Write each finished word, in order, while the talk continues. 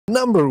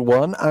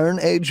#1 Iron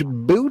Age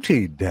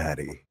Booty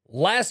Daddy.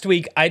 Last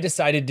week, I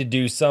decided to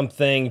do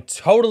something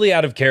totally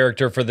out of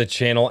character for the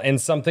channel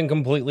and something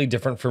completely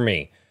different for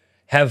me.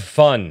 Have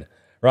fun,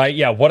 right?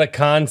 Yeah, what a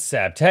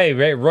concept. Hey,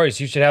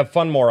 Royce, you should have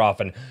fun more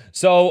often.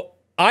 So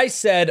I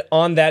said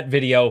on that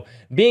video,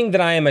 being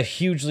that I am a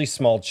hugely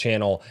small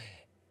channel,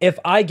 if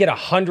I get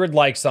 100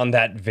 likes on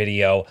that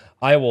video,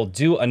 I will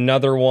do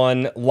another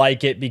one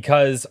like it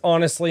because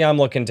honestly, I'm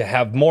looking to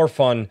have more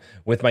fun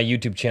with my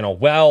YouTube channel.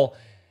 Well,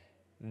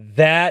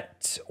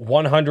 that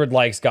 100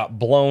 likes got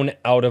blown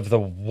out of the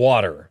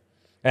water.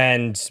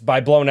 And by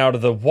blown out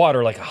of the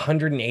water, like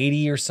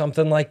 180 or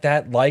something like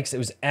that likes. It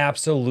was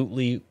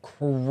absolutely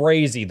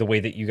crazy the way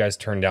that you guys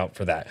turned out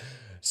for that.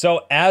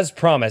 So as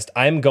promised,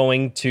 I'm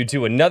going to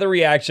do another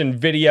reaction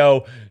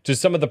video to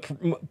some of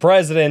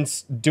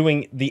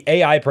the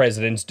AI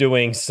presidents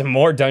doing some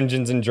more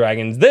Dungeons and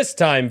Dragons, this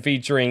time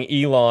featuring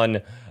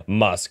Elon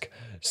Musk.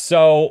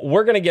 So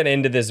we're going to get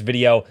into this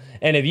video.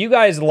 And if you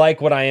guys like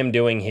what I am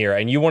doing here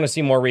and you want to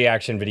see more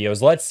reaction videos,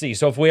 let's see.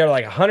 So if we are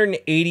like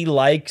 180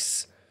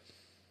 likes,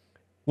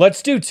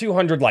 let's do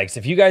 200 likes.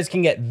 If you guys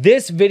can get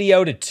this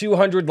video to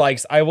 200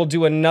 likes, I will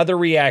do another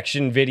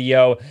reaction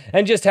video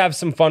and just have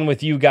some fun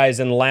with you guys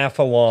and laugh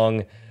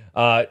along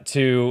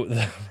to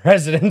the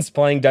residents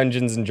playing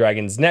Dungeons and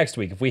Dragons next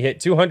week. If we hit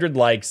 200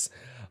 likes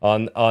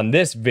on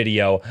this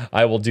video,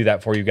 I will do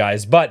that for you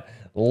guys. But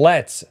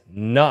let's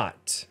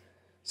not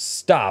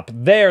stop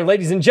there.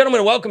 Ladies and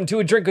gentlemen, welcome to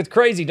A Drink with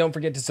Crazy. Don't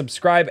forget to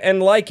subscribe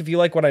and like if you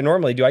like what I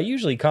normally do. I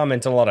usually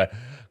comment on a lot of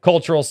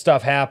cultural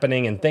stuff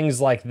happening and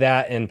things like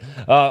that, and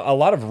a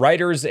lot of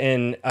writers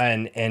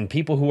and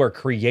people who are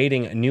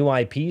creating new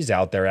IPs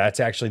out there.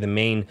 That's actually the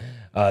main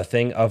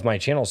thing of my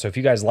channel. So if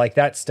you guys like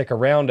that, stick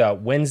around.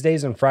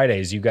 Wednesdays and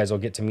Fridays, you guys will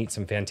get to meet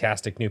some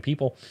fantastic new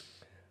people.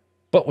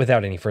 But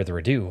without any further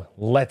ado,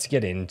 let's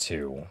get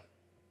into...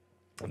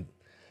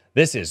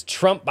 This is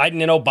Trump,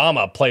 Biden, and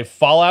Obama play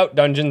Fallout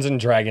Dungeons and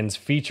Dragons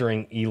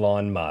featuring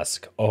Elon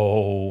Musk.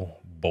 Oh,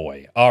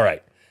 boy. All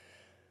right.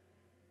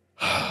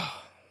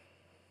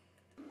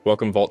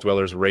 Welcome, Vault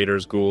Dwellers,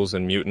 Raiders, Ghouls,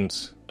 and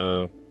Mutants.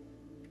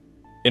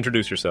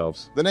 Introduce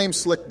yourselves. The name's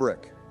Slick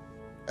Brick.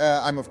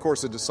 I'm, of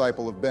course, a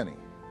disciple of Benny,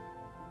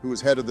 who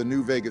is head of the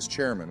New Vegas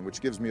chairman,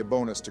 which gives me a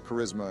bonus to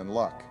charisma and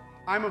luck.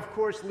 I'm, of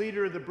course,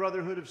 leader of the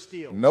Brotherhood of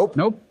Steel.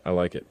 Nope. I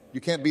like it. You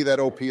can't be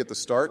that OP at the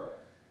start.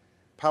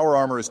 Power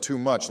armor is too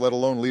much, let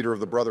alone leader of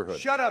the Brotherhood.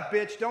 Shut up,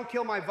 bitch. Don't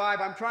kill my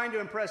vibe. I'm trying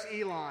to impress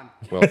Elon.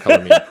 Well,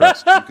 color me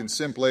impressed. You can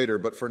simp later,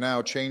 but for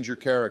now, change your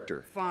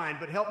character. Fine,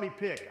 but help me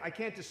pick. I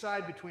can't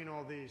decide between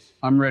all these.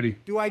 I'm ready.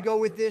 Do I go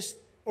with this,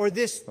 or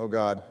this, Oh,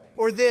 God.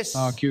 or this?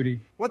 Oh,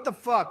 cutie. What the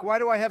fuck? Why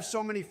do I have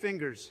so many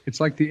fingers?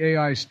 It's like the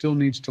AI still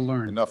needs to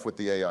learn. Enough with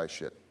the AI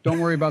shit. Don't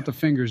worry about the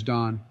fingers,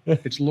 Don.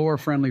 It's lore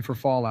friendly for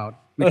Fallout.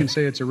 We can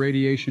say it's a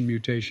radiation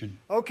mutation.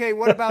 Okay,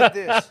 what about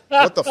this?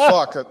 What the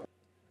fuck?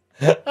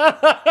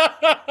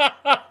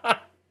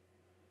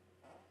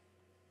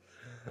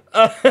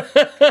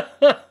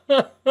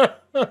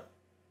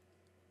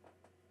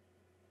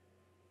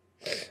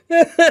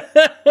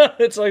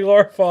 It's like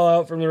lore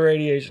fallout from the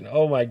radiation.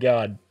 Oh my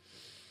God.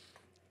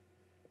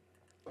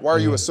 Why are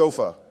you a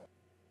sofa?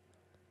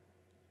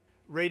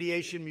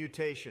 Radiation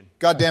mutation.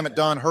 God damn it,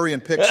 Don, hurry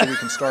and pick so we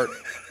can start.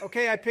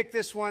 Okay, I picked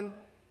this one.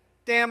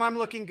 Damn, I'm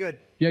looking good.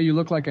 Yeah, you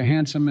look like a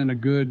handsome and a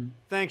good...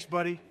 Thanks,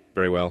 buddy.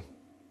 Very well.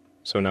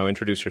 So now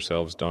introduce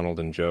yourselves, Donald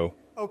and Joe.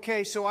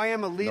 Okay, so I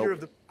am a leader Nope.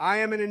 of the... I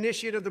am an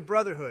initiate of the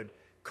Brotherhood.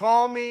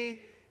 Call me...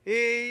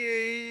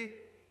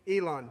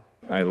 Elon.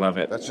 I love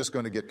it. That's just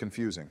going to get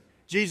confusing.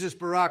 Jesus,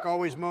 Barack,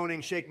 always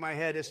moaning, shake my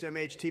head,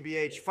 SMH,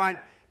 TBH. Fine,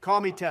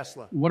 call me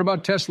Tesla. What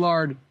about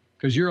Teslard?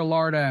 Because you're a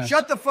lard ass.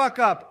 Shut the fuck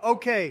up.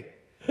 Okay,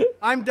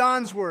 I'm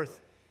Donsworth.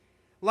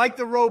 Like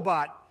the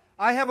robot,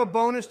 I have a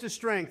bonus to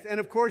strength, and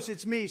of course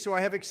it's me, so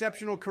I have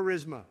exceptional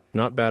charisma.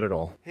 Not bad at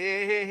all.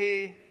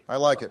 Hey. I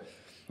like it.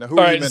 Now, who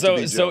All are you right, meant to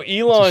be, so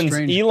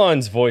Joe?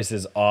 Elon's voice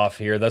is off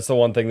here. That's the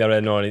one thing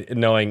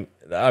that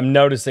I'm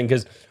noticing,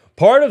 because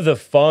part of the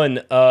fun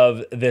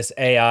of this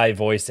AI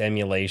voice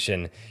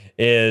emulation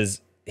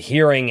is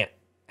hearing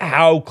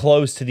how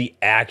close to the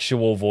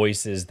actual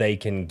voices they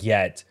can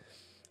get.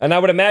 And I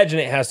would imagine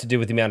it has to do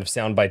with the amount of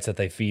sound bites that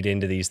they feed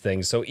into these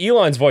things. So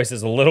Elon's voice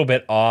is a little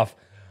bit off,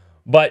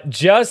 but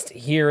just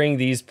hearing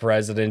these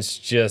presidents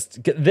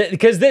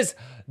because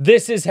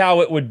this is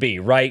how it would be,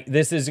 right?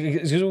 This is,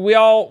 we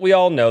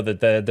all know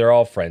that they're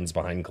all friends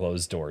behind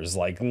closed doors.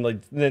 Like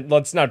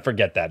let's not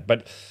forget that.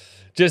 But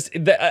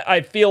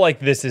I feel like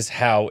this is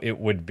how it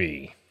would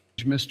be.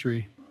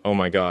 Mystery. Oh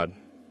my God.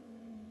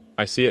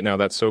 I see it now.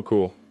 That's so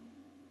cool.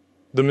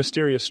 The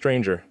mysterious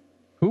stranger.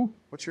 Who?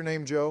 What's your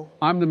name, Joe?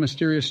 I'm the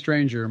mysterious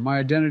stranger. My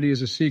identity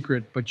is a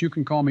secret, but you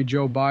can call me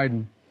Joe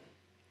Biden.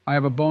 I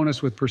have a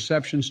bonus with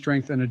perception,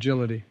 strength, and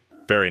agility.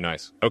 Very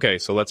nice. Okay,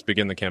 so let's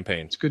begin the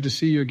campaign. It's good to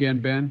see you again,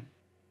 Ben.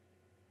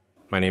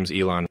 My name's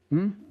Elon.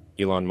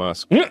 Elon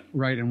Musk.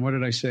 Right, and what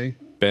did I say?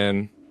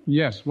 Ben.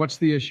 Yes, what's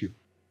the issue?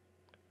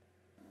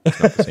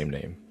 It's not the same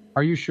name.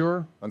 Are you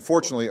sure?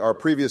 Unfortunately, our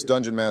previous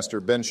dungeon master,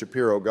 Ben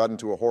Shapiro, got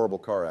into a horrible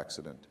car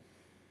accident.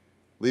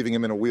 leaving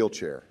him in a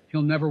wheelchair.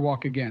 He'll never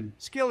walk again.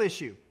 Skill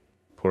issue.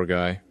 Poor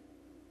guy.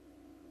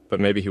 But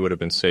maybe he would have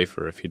been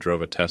safer if he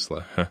drove a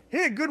Tesla. Huh.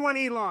 Hey, good one,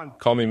 Elon.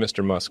 Call me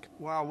Mr. Musk.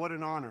 Wow, what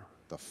an honor.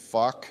 The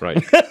fuck?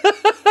 Right.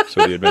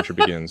 So the adventure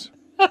begins.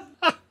 Oh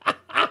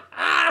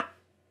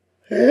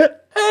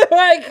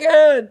my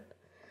god.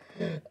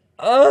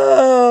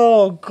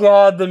 Oh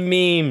god, the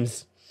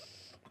memes.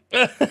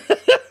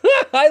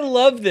 I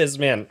love this,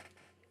 man.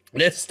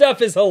 This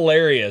stuff is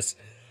hilarious.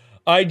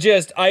 I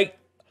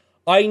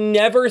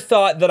never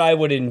thought that I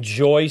would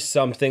enjoy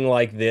something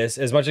like this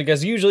as much,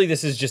 because usually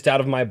this is just out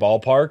of my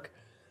ballpark.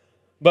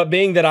 But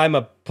being that I'm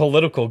a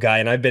political guy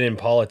and I've been in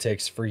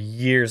politics for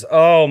years,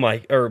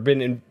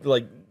 been in,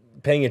 like,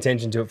 paying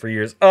attention to it for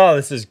years. Oh,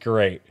 this is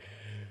great.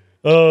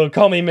 Oh,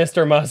 call me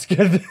Mr. Musk.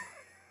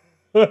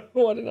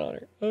 What an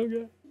honor.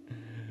 Okay.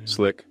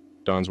 Slick,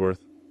 Donsworth,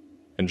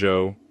 and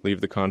Joe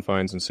leave the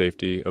confines and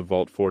safety of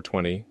Vault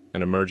 420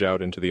 and emerge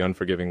out into the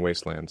unforgiving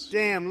wastelands.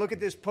 Damn, look at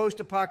this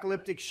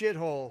post-apocalyptic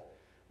shithole.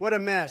 What a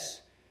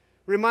mess.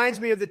 Reminds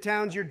me of the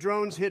towns your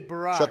drones hit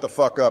Barack. Shut the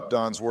fuck up,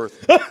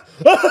 Donsworth.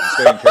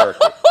 Stay in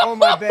character. Oh,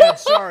 my bad,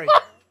 sorry.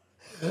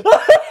 That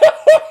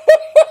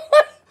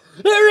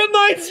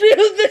reminds me of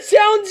the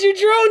towns your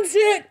drones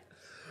hit.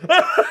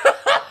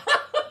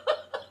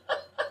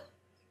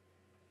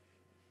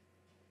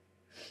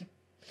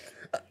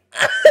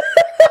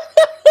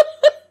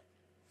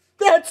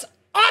 That's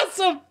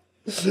awesome.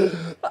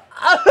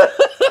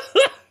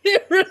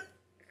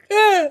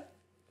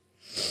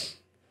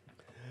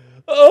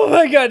 Oh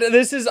my god,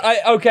 this is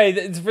okay,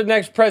 it's for the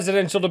next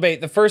presidential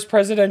debate. The first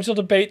presidential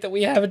debate that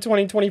we have in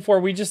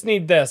 2024. We just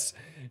need this.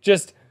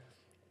 Just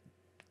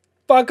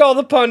fuck all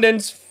the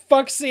pundits,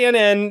 fuck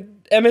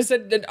CNN,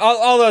 MSN,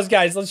 all those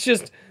guys. Let's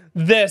just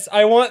this.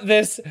 I want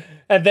this,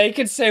 and they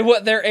could say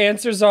what their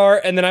answers are,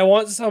 and then I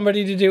want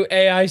somebody to do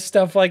AI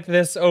stuff like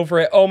this over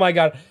it. Oh my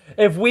god.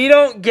 If we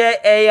don't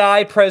get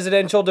AI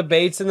presidential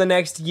debates in the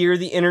next year,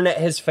 the internet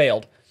has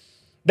failed.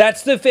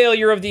 That's the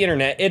failure of the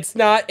internet. It's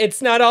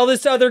not all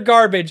this other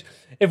garbage.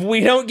 If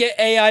we don't get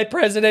AI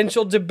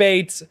presidential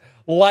debates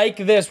like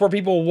this, where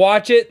people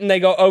watch it and they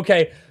go,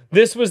 okay,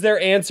 this was their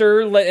answer,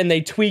 and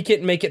they tweak it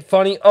and make it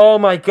funny. Oh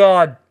my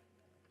god.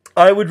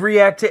 I would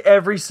react to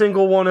every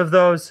single one of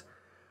those.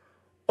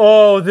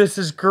 Oh, this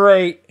is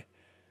great.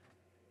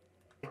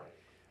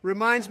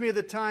 Reminds me of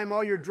the time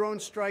all your drone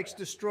strikes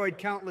destroyed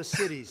countless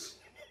cities.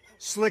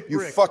 Slick You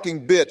brick.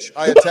 fucking bitch.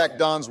 I attacked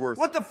Donsworth.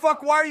 What the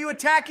fuck? Why are you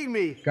attacking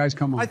me? Guys,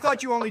 come on. I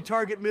thought you only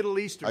target Middle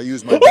Eastern. I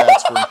use my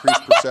bats for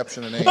increased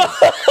perception and aim.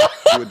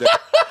 You adapt-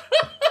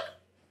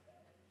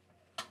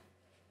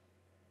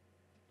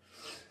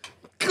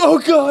 Oh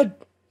god.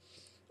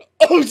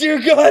 Oh dear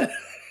god.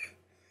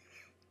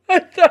 I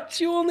thought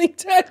you only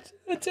attacked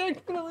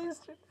Middle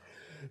Eastern.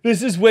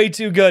 This is way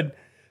too good.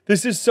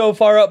 This is so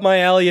far up my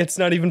alley, it's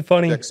not even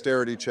funny.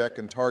 Dexterity check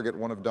and target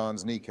one of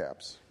Don's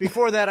kneecaps.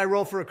 Before that, I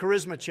roll for a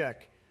charisma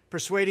check,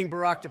 persuading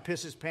Barack to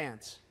piss his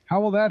pants.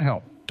 How will that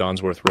help?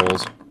 Donsworth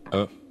rolls,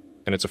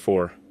 and it's a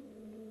 4.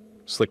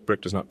 Slick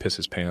Brick does not piss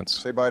his pants.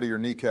 Say bye to your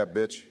kneecap,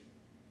 bitch.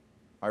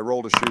 I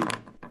roll to shoot.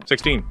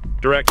 16,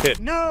 direct hit.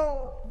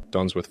 No!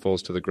 Donsworth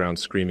falls to the ground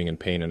screaming in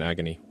pain and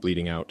agony,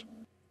 bleeding out.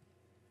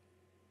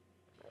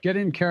 Get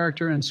in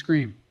character and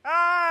scream.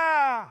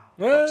 Ah!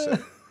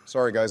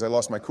 Sorry, guys, I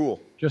lost my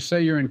cool. Just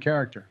say you're in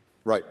character.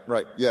 Right.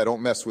 Yeah,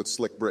 don't mess with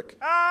Slick Brick.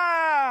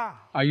 Ah!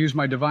 I use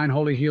my divine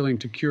holy healing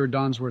to cure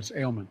Donsworth's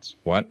ailments.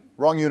 What?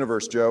 Wrong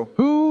universe, Joe.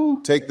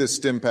 Who? Take this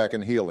stim pack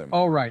and heal him.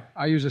 Oh, right.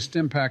 I use a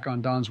stim pack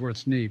on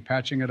Donsworth's knee,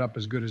 patching it up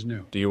as good as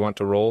new. Do you want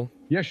to roll?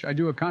 Yes, I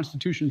do a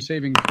constitution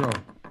saving throw.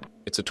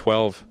 It's a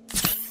 12.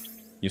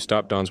 You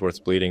stop Donsworth's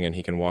bleeding and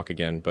he can walk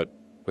again, but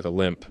with a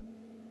limp.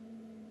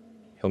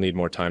 He'll need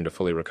more time to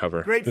fully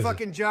recover. Great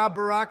fucking job,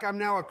 Barack. I'm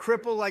now a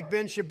cripple like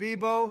Ben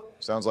Shabibo.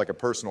 Sounds like a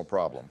personal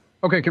problem.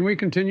 Okay, can we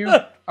continue?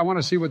 I want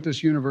to see what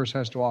this universe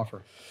has to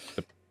offer.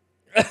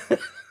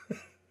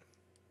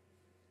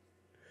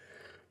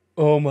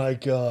 Oh my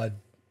god.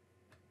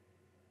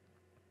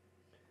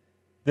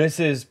 This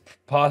is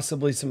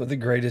possibly some of the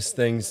greatest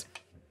things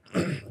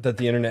that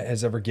the internet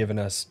has ever given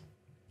us.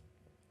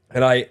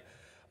 And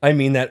I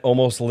mean that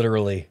almost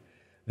literally.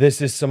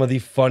 This is some of the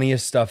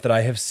funniest stuff that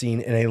I have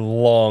seen in a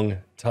long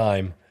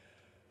time.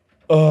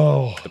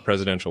 Oh. The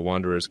presidential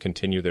wanderers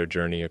continue their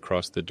journey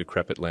across the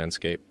decrepit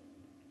landscape.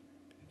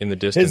 In the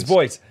distance... His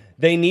voice.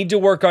 They need to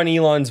work on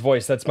Elon's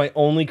voice. That's my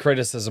only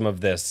criticism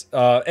of this.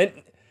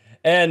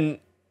 And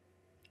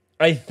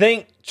I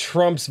think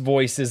Trump's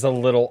voice is a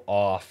little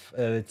off.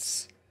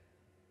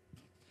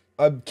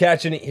 I'm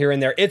catching it here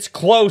and there. It's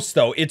close,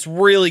 though. It's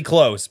really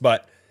close.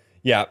 But,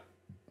 yeah.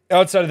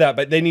 Outside of that,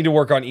 but they need to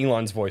work on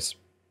Elon's voice.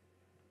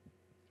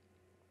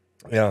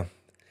 Yeah.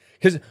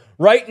 Because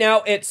right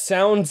now it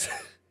sounds...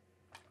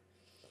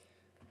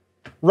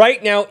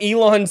 Right now,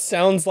 Elon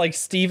sounds like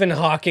Stephen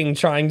Hawking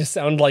trying to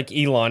sound like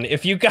Elon.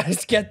 If you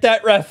guys get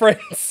that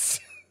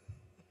reference.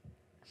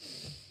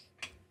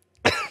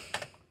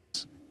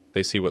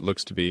 They see what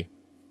looks to be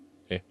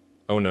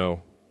oh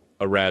no,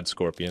 a rad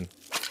scorpion.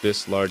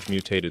 This large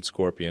mutated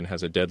scorpion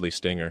has a deadly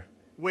stinger.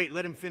 Wait,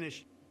 let him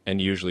finish.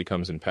 and usually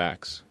comes in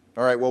packs.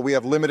 All right, well, we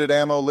have limited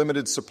ammo,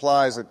 limited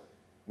supplies.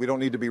 We don't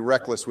need to be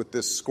reckless with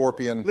this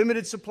scorpion.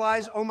 Limited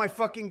supplies? Oh my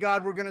fucking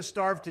God, we're gonna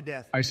starve to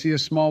death. I see a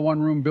small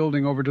one-room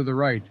building over to the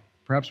right.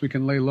 Perhaps we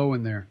can lay low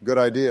in there. Good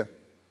idea.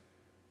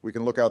 We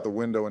can look out the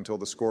window until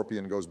the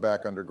scorpion goes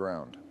back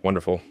underground.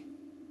 Wonderful.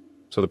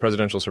 So the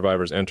presidential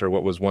survivors enter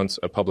what was once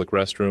a public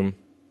restroom.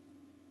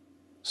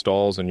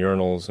 Stalls and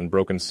urinals and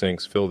broken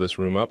sinks fill this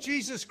room up.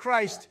 Jesus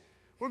Christ,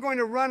 we're going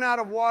to run out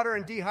of water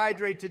and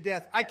dehydrate to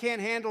death. I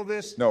can't handle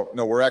this. No,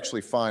 we're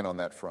actually fine on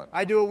that front.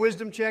 I do a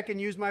wisdom check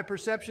and use my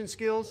perception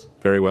skills.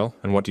 Very well.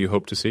 And what do you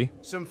hope to see?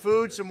 Some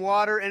food, some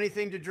water,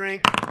 anything to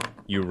drink.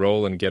 You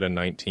roll and get a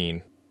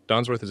 19.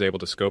 Donsworth is able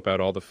to scope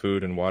out all the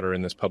food and water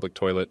in this public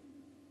toilet.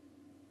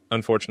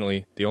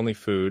 Unfortunately, the only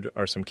food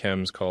are some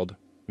chems called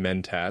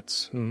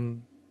mentats.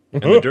 And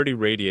the dirty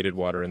radiated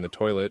water in the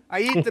toilet.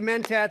 I eat the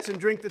mentats and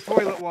drink the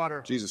toilet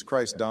water. Jesus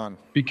Christ, Don.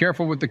 Be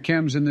careful with the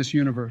chems in this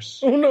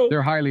universe. Oh, no.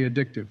 They're highly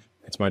addictive.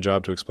 It's my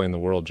job to explain the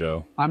world,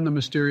 Joe. I'm the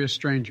mysterious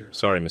stranger.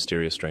 Sorry,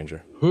 mysterious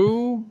stranger.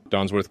 Who?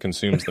 Donsworth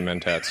consumes the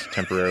mentats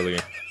temporarily.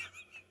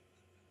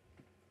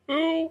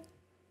 Ooh.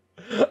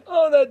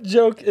 Oh, that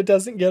joke, it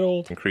doesn't get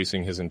old.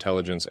 Increasing his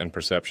intelligence and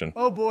perception.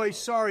 Oh boy,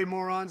 sorry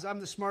morons, I'm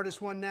the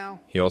smartest one now.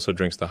 He also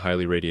drinks the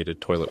highly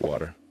radiated toilet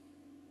water,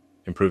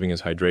 improving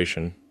his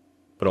hydration,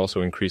 but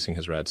also increasing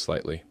his rad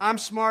slightly. I'm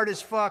smart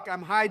as fuck,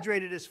 I'm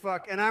hydrated as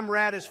fuck, and I'm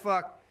rad as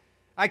fuck.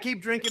 I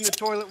keep drinking the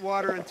toilet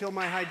water until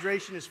my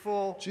hydration is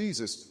full.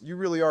 Jesus, you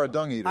really are a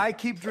dung eater. I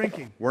keep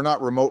drinking. We're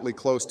not remotely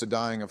close to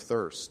dying of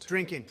thirst.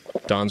 Drinking.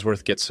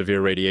 Donsworth gets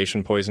severe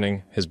radiation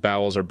poisoning, his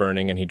bowels are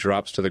burning, and he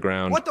drops to the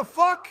ground. What the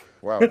fuck?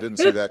 Wow, didn't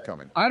see that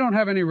coming. I don't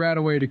have any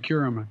Radaway to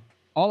cure him.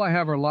 All I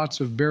have are lots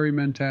of berry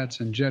mentats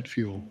and jet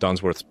fuel.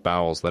 Donsworth's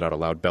bowels let out a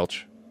loud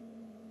belch,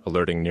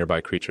 alerting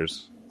nearby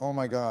creatures. Oh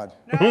my God.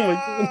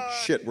 No.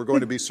 Shit, we're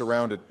going to be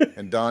surrounded,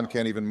 and Don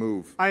can't even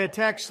move. I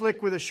attack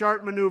Slick with a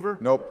sharp maneuver.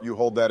 Nope, you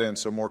hold that in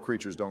so more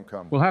creatures don't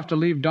come. We'll have to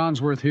leave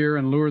Donsworth here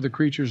and lure the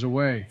creatures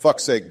away.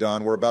 Fuck's sake,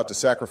 Don, we're about to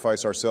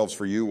sacrifice ourselves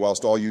for you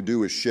whilst all you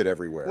do is shit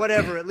everywhere.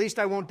 Whatever, at least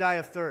I won't die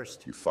of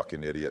thirst. You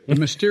fucking idiot. The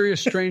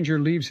mysterious stranger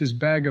leaves his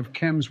bag of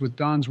chems with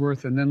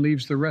Donsworth and then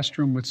leaves the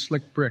restroom with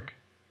Slick Brick.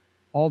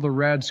 All the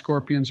rad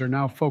scorpions are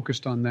now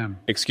focused on them.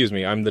 Excuse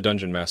me, I'm the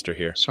dungeon master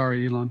here.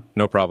 Sorry, Elon.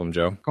 No problem,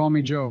 Joe. Call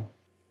me Joe.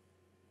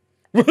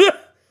 The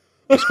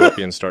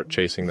scorpions start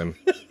chasing them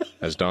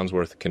as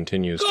Donsworth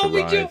continues to me,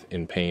 Joe. writhe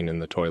in pain in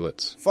the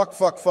toilets.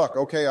 Fuck.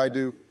 Okay, I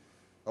do.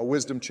 A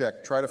wisdom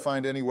check. Try to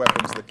find any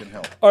weapons that can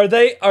help. Are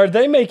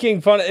they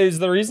making fun? Is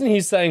the reason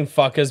he's saying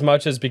fuck as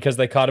much as because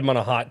they caught him on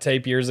a hot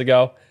tape years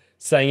ago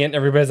saying it and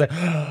everybody's like,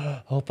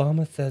 oh,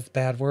 Obama says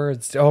bad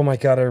words. Oh my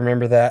God, I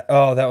remember that.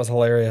 Oh, that was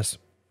hilarious.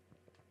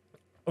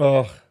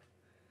 Oh.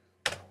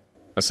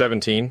 A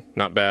 17,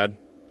 not bad.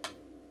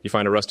 You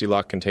find a rusty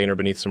lock container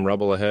beneath some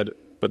rubble ahead,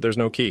 but there's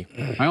no key.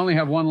 I only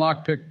have one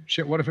lockpick.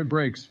 Shit, what if it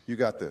breaks? You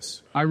got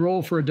this. I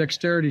roll for a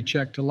dexterity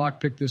check to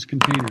lockpick this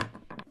container.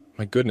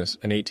 My goodness,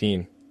 an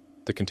 18.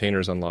 The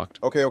container's unlocked.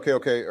 Okay.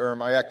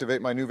 I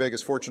activate my New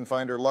Vegas Fortune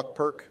Finder luck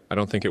perk. I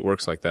don't think it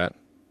works like that,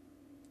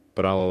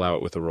 but I'll allow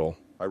it with a roll.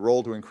 I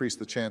roll to increase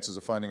the chances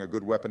of finding a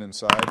good weapon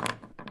inside.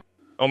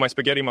 Oh, my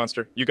spaghetti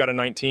monster. You got a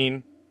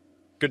 19.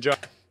 Good job.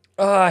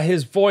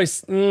 His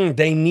voice.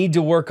 They need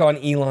to work on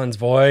Elon's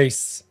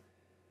voice.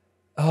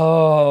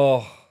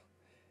 Oh,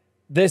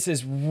 this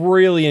is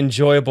really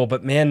enjoyable,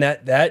 but man,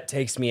 that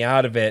takes me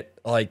out of it.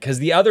 Like, because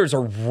the others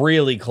are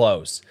really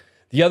close.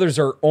 The others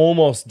are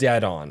almost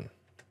dead on.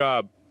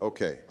 Job.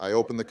 Okay, I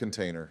open the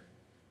container,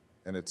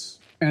 and it's...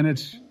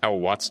 How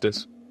what's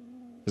this?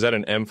 Is that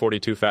an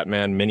M42 Fat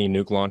Man mini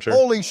nuke launcher?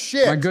 Holy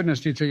shit! My goodness,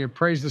 Tito, you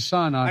praise the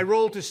sun. I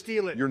roll to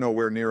steal it. You're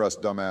nowhere near us,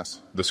 dumbass.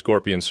 The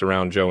scorpions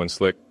surround Joe and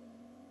Slick.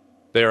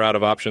 They are out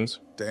of options.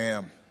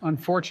 Damn.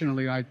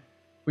 Unfortunately,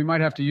 we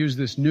might have to use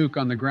this nuke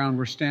on the ground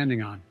we're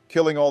standing on.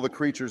 Killing all the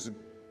creatures,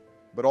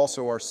 but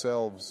also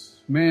ourselves.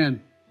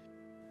 Man,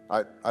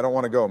 I don't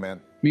want to go, man.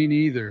 me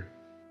neither.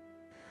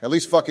 At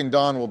least fucking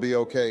Don will be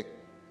okay.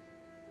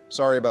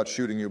 Sorry about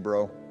shooting you,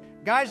 bro.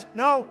 Guys,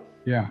 no.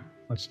 Yeah,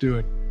 let's do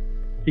it.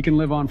 He can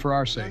live on for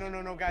our sake.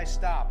 No, guys,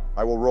 stop.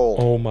 I will roll.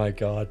 Oh my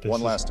God.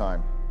 One last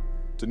time.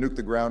 To nuke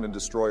the ground and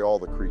destroy all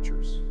the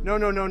creatures. No,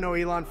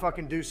 Elon,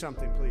 fucking do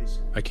something, please.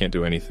 I can't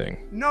do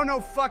anything. No,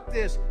 fuck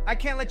this. I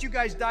can't let you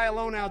guys die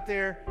alone out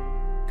there.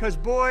 Cause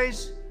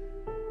boys,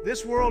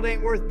 this world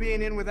ain't worth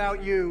being in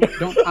without you.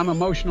 I'm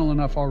emotional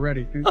enough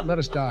already. Let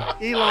us die.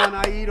 Elon,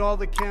 I eat all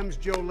the chems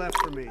Joe left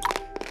for me.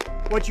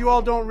 What you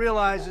all don't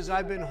realize is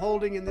I've been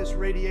holding in this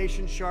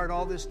radiation shard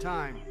all this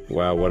time.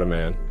 Wow, what a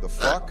man. The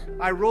fuck?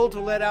 I rolled to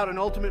let out an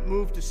ultimate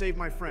move to save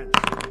my friends.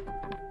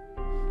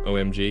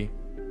 OMG.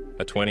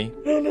 A 20?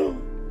 No.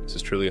 This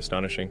is truly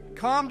astonishing.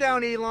 Calm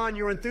down, Elon.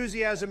 Your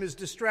enthusiasm is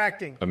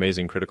distracting.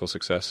 Amazing critical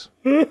success.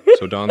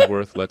 So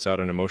Donsworth lets out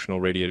an emotional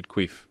radiated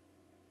queef.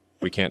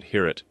 We can't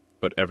hear it,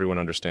 but everyone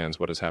understands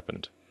what has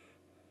happened.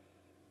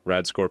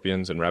 Rad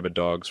scorpions and rabid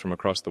dogs from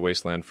across the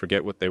wasteland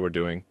forget what they were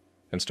doing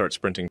and start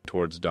sprinting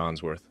towards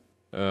Donsworth.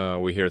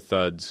 We hear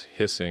thuds,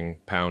 hissing,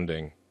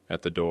 pounding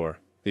at the door.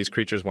 These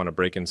creatures want to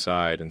break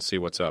inside and see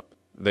what's up.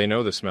 They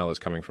know the smell is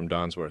coming from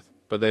Donsworth,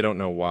 but they don't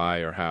know why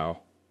or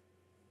how.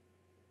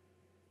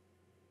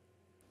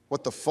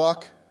 What the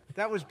fuck?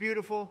 That was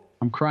beautiful.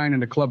 I'm crying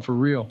in a club for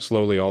real.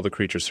 Slowly, all the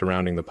creatures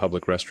surrounding the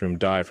public restroom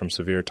die from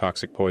severe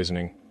toxic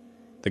poisoning.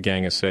 The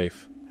gang is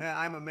safe.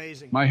 I'm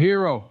amazing. My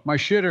hero, my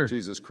shitter.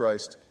 Jesus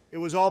Christ. It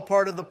was all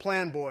part of the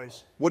plan,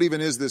 boys. What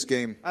even is this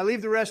game? I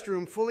leave the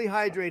restroom fully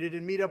hydrated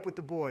and meet up with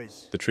the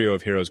boys. The trio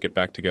of heroes get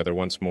back together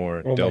once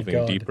more, my delving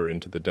God. deeper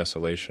into the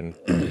desolation.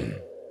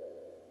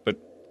 But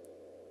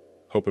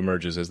hope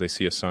emerges as they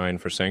see a sign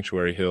for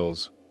Sanctuary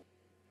Hills.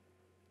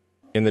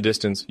 In the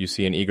distance, you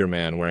see an eager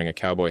man wearing a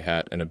cowboy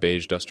hat and a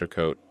beige duster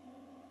coat.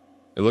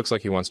 It looks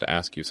like he wants to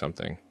ask you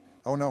something.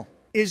 Oh no.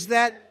 Is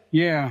that...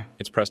 Yeah.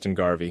 It's Preston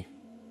Garvey.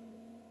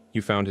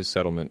 You found his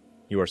settlement.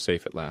 You are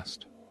safe at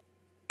last.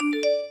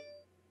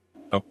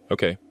 Oh,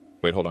 okay.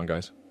 Wait, hold on,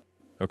 guys.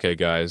 Okay,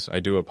 guys, I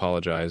do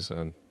apologize.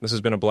 This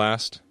has been a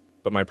blast,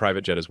 but my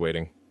private jet is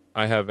waiting.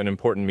 I have an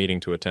important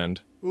meeting to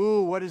attend.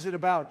 Ooh, what is it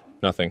about?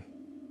 Nothing.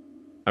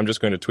 I'm just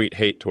going to tweet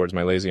hate towards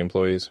my lazy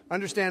employees.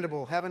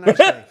 Understandable. Have a nice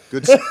day.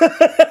 Good.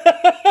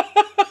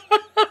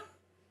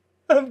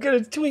 I'm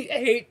gonna tweet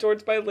hate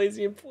towards my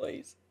lazy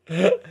employees.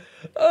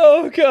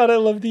 Oh God, I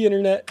love the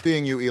internet.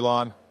 Seeing you,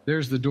 Elon.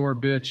 There's the door,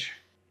 bitch.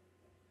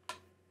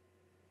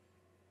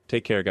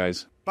 Take care,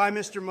 guys. Bye,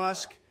 Mr.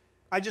 Musk.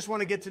 I just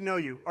want to get to know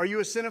you. Are you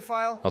a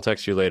cinephile? I'll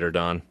text you later,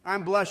 Don.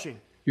 I'm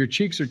blushing. Your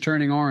cheeks are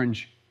turning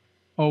orange.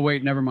 Oh,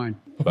 wait, never mind.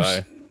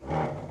 Bye.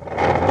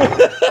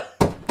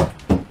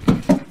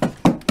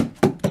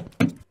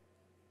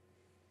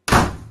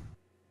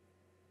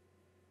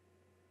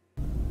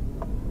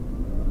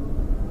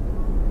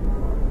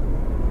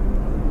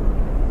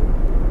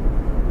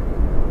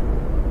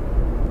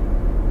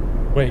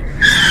 Wait.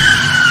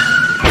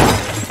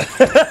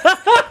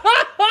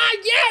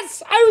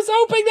 Yes! I was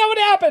hoping that would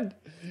happen.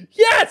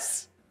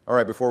 Yes! All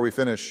right, before we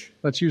finish,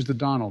 Let's use the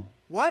Donald.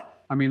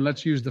 What? I mean,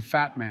 let's use the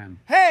Fat Man.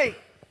 Hey!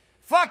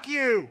 Fuck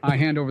you! I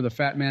hand over the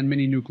Fat Man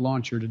mini nuke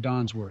launcher to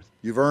Donsworth.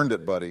 you've earned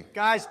it, buddy.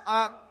 Guys,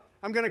 I'm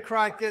going to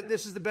cry.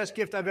 This is the best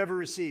gift I've ever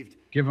received.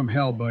 Give him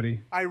hell,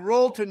 buddy. I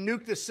roll to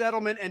nuke the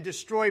settlement and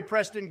destroy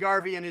Preston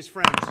Garvey and his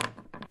friends.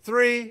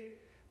 3,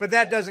 but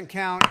that doesn't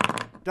count.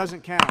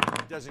 Doesn't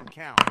count. Doesn't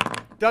count.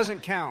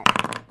 Doesn't count.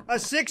 A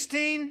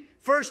 16?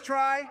 First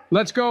try?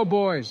 Let's go,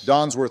 boys.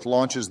 Donsworth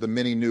launches the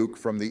mini nuke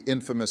from the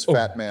infamous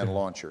Fat Man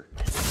launcher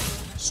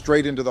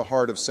straight into the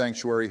heart of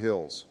Sanctuary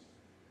Hills,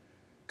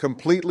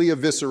 completely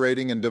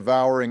eviscerating and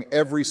devouring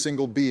every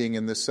single being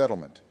in this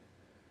settlement.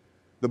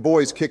 The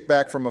boys kick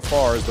back from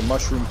afar as the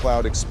mushroom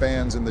cloud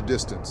expands in the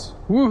distance.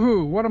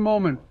 Woohoo, what a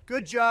moment.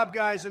 Good job,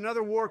 guys.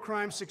 Another war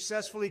crime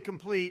successfully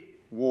complete.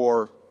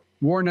 War,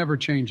 War never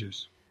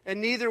changes. And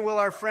neither will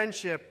our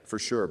friendship. for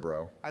sure,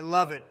 bro. I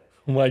love it.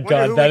 Oh my Wonder who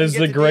God, we that can is get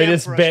the to DM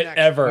greatest for us bit next.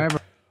 ever.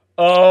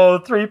 Oh,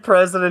 3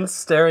 presidents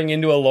staring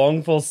into a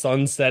longful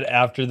sunset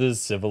after the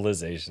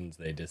civilizations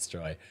they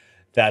destroy.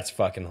 That's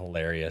fucking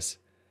hilarious.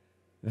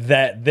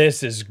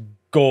 This is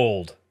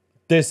gold.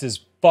 This is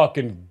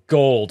fucking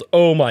gold.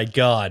 Oh my A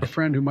God.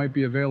 friend who might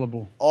be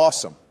available.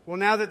 Awesome. Well,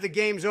 now that the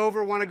game's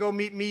over, want to go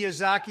meet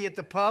Miyazaki at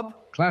the pub?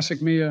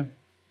 Classic Mia.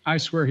 I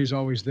swear he's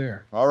always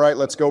there. All right,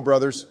 let's go,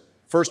 brothers.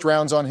 First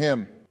round's on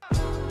him.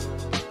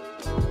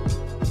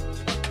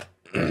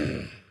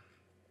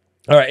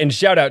 All right, and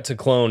shout out to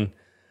Clone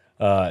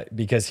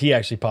because he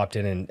actually popped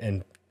in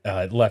and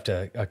left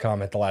a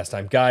comment the last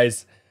time.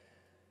 Guys,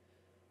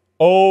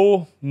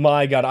 oh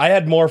my God, I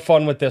had more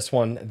fun with this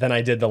one than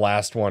I did the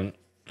last one.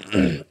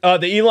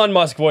 The Elon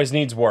Musk voice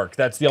needs work.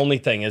 That's the only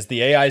thing, is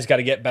the AI's got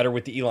to get better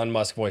with the Elon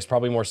Musk voice,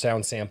 probably more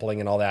sound sampling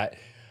and all that.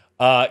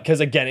 Because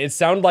again, it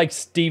sounded like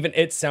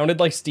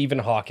Stephen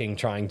Hawking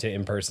trying to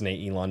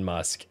impersonate Elon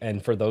Musk.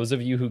 And for those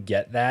of you who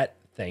get that,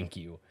 thank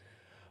you.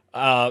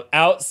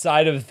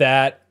 Outside of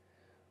that,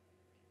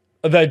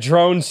 the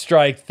drone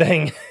strike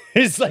thing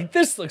is like,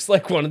 this looks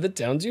like one of the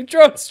towns you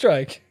drone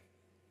strike.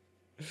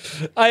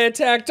 I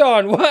attacked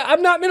on. What?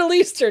 I'm not Middle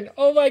Eastern.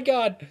 Oh my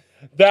God.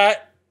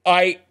 That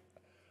I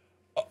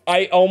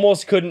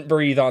almost couldn't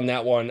breathe on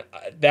that one.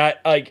 That,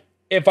 like,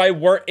 if I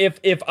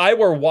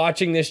were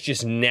watching this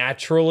just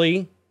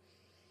naturally,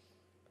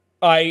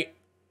 but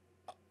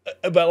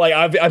like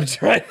I'm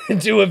trying to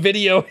do a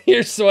video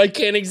here, so I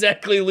can't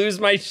exactly lose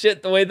my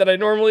shit the way that I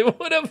normally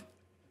would have.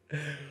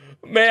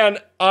 Man,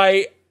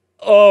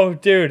 oh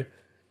dude,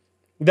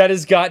 that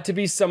has got to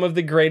be some of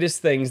the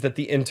greatest things that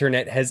the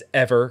internet has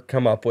ever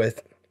come up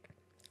with.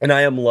 And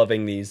I am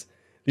loving these.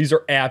 These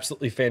are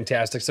absolutely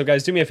fantastic. So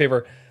guys, do me a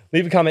favor,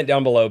 leave a comment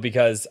down below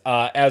because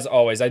as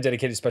always, I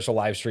dedicate a special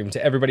live stream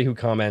to everybody who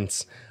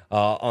comments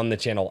on the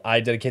channel. I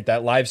dedicate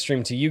that live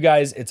stream to you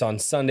guys. It's on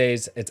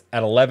Sundays. It's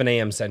at 11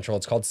 a.m. Central.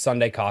 It's called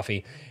Sunday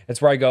Coffee.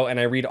 It's where I go and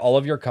I read all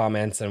of your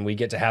comments and we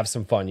get to have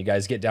some fun. You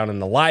guys get down in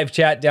the live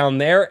chat down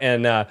there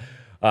and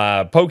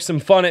poke some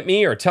fun at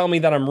me or tell me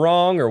that I'm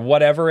wrong or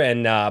whatever.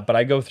 And but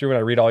I go through and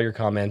I read all your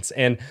comments.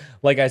 And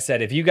like I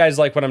said, if you guys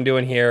like what I'm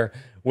doing here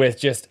with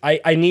just,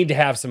 I need to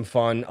have some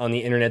fun on the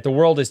internet. The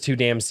world is too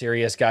damn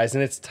serious, guys,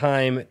 and it's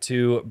time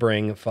to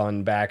bring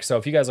fun back. So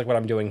if you guys like what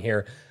I'm doing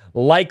here,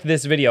 like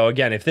this video.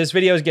 Again, if this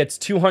video gets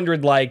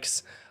 200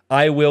 likes,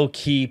 I will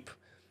keep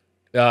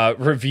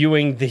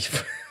reviewing the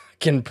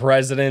fucking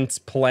presidents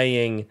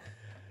playing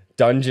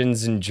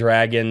Dungeons and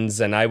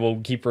Dragons, and I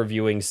will keep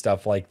reviewing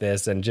stuff like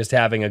this and just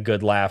having a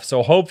good laugh.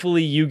 So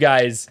hopefully you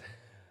guys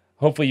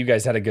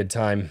had a good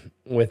time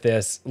with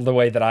this the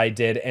way that I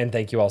did, and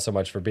thank you all so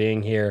much for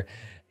being here.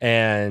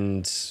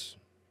 And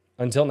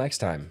until next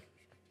time,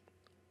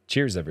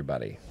 cheers,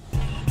 everybody.